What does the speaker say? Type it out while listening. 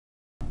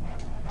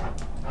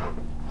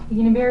You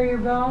gonna bury your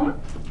bone?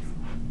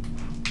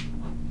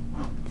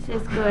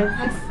 Cisco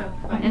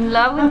is in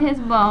love with his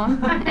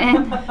bone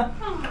and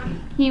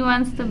he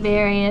wants to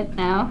bury it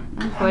now.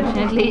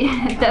 Unfortunately,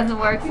 it doesn't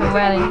work so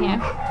well in here.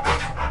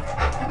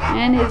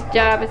 And his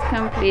job is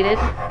completed.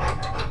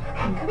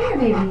 Come here,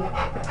 baby.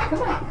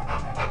 Come on.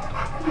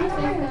 Come here,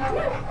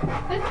 Cisco.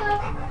 Cisco.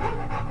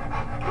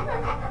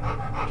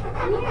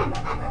 Come here.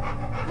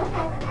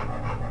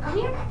 Come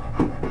here.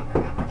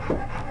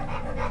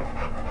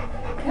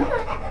 Come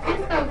on.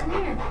 Cisco, come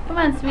here. Come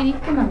on, sweetie.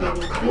 Come on, baby.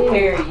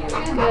 There you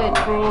go. Good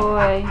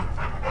boy.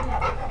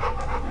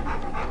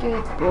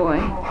 Good boy.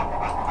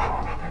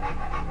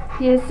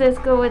 Here's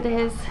Cisco with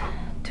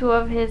two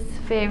of his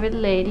favorite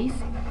ladies.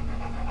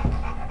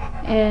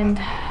 And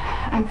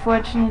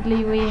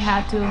unfortunately we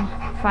had to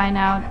find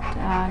out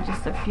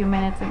just a few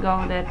minutes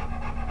ago that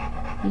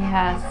he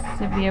has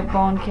severe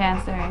bone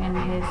cancer in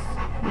his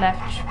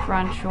left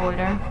front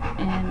shoulder,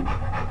 and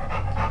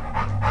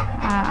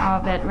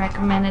our vet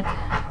recommended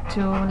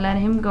to let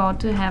him go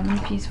to heaven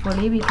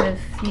peacefully because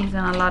he's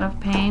in a lot of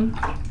pain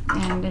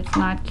and it's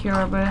not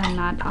curable and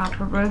not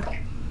operable.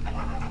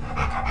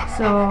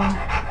 So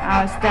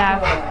our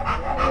staff,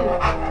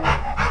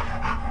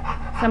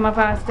 some of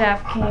our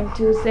staff came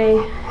to say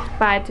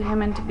bye to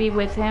him and to be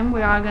with him.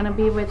 We're all gonna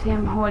be with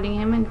him, holding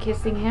him and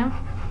kissing him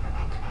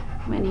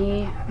when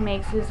he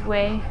makes his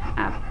way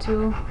up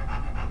to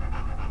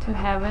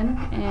heaven.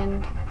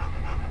 And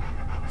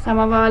some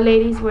of our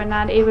ladies were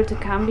not able to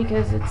come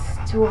because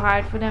it's too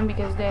hard for them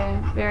because they're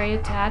very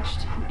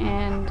attached,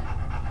 and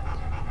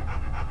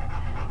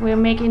we're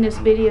making this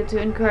video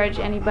to encourage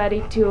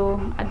anybody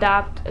to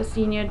adopt a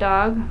senior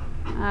dog.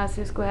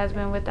 Cisco has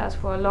been with us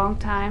for a long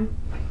time,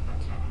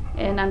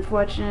 and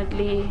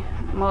unfortunately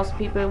most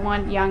people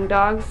want young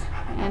dogs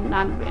and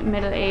not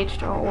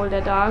middle-aged or older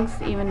dogs,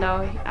 even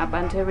though up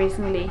until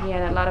recently he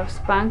had a lot of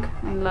spunk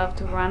and loved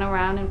to run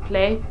around and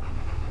play.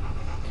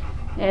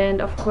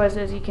 And of course,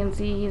 as you can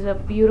see, he's a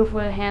beautiful,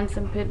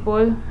 handsome pit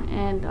bull,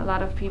 and a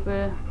lot of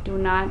people do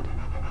not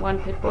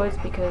want pit bulls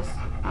because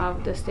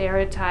of the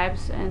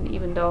stereotypes, and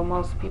even though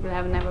most people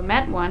have never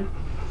met one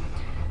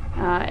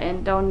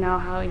and don't know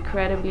how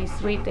incredibly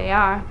sweet they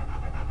are.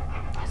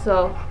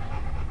 So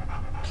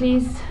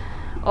please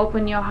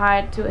open your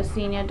heart to a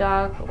senior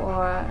dog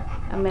or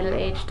a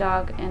middle-aged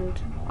dog, and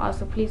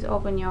also please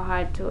open your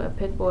heart to a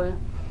pit bull.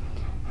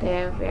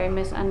 They're very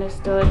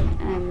misunderstood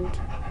and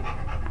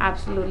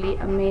absolutely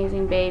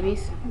amazing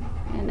babies,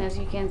 and as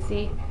you can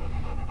see,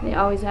 they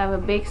always have a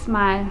big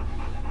smile.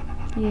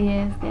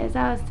 Yes, there's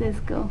our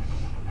Cisco.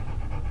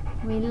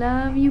 We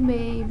love you,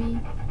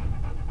 baby.